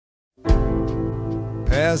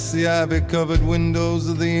past the ivy-covered windows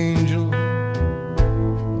of the Angel,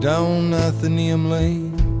 down Athenaeum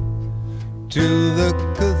Lane to the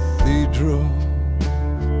cathedral.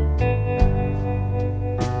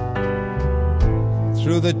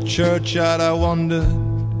 Through the churchyard I wandered,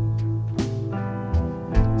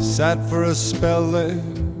 sat for a spell there,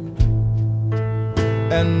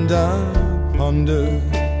 and I pondered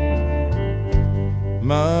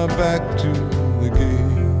my back to the gates,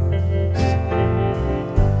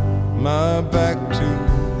 my back to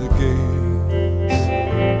the gates,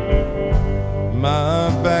 my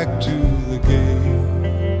back to the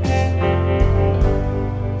gates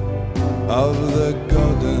of the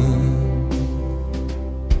garden.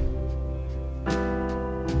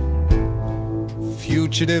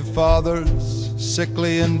 Fugitive fathers,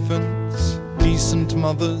 sickly infants, decent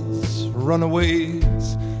mothers,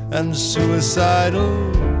 runaways, and suicidal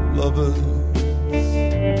lovers.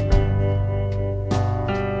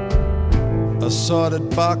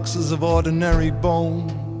 Assorted boxes of ordinary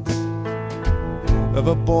bones, of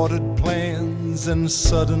aborted plans and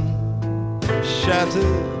sudden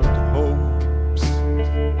shattered hopes,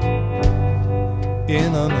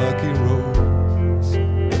 in unlucky roads,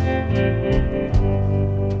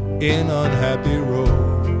 in unhappy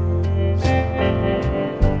roads,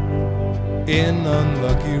 in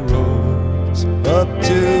unlucky roads, up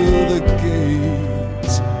to the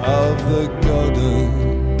gates of the garden.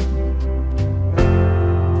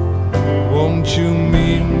 Won't you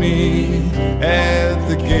meet me at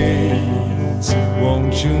the gates?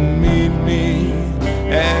 Won't you meet me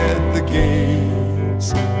at the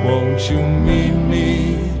gates? Won't you meet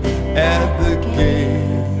me at the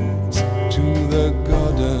gates to the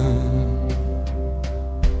garden?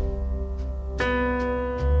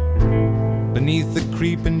 Beneath the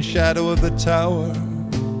creeping shadow of the tower,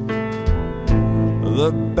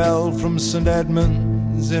 the bell from St.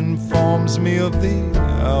 Edmund's informs me of the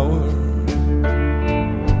hour.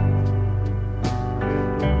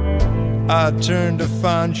 I turn to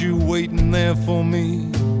find you waiting there for me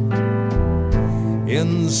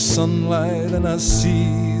in the sunlight, and I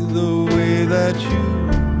see the way that you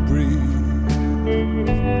breathe,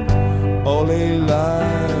 all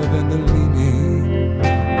alive and a-leaning,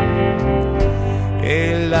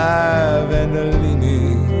 alive and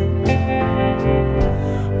a-leaning,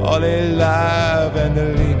 all alive and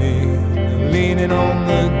a-leaning, leaning on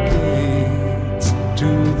the gates to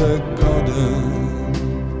the garden.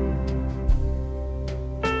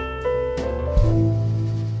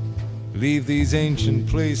 Leave these ancient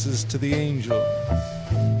places to the angels.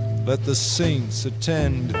 Let the saints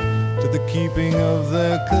attend to the keeping of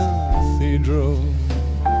their cathedral.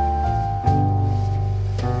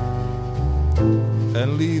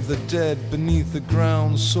 And leave the dead beneath the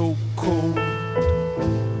ground so cold,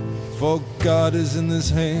 for God is in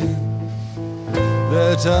this hand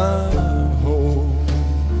that I hold,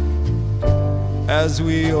 as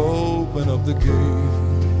we open up the gate,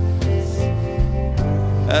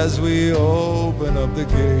 as we open up the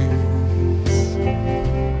gates,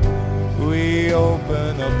 we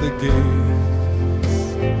open up the gates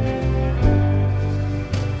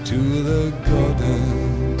to the garden.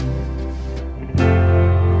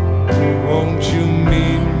 Won't you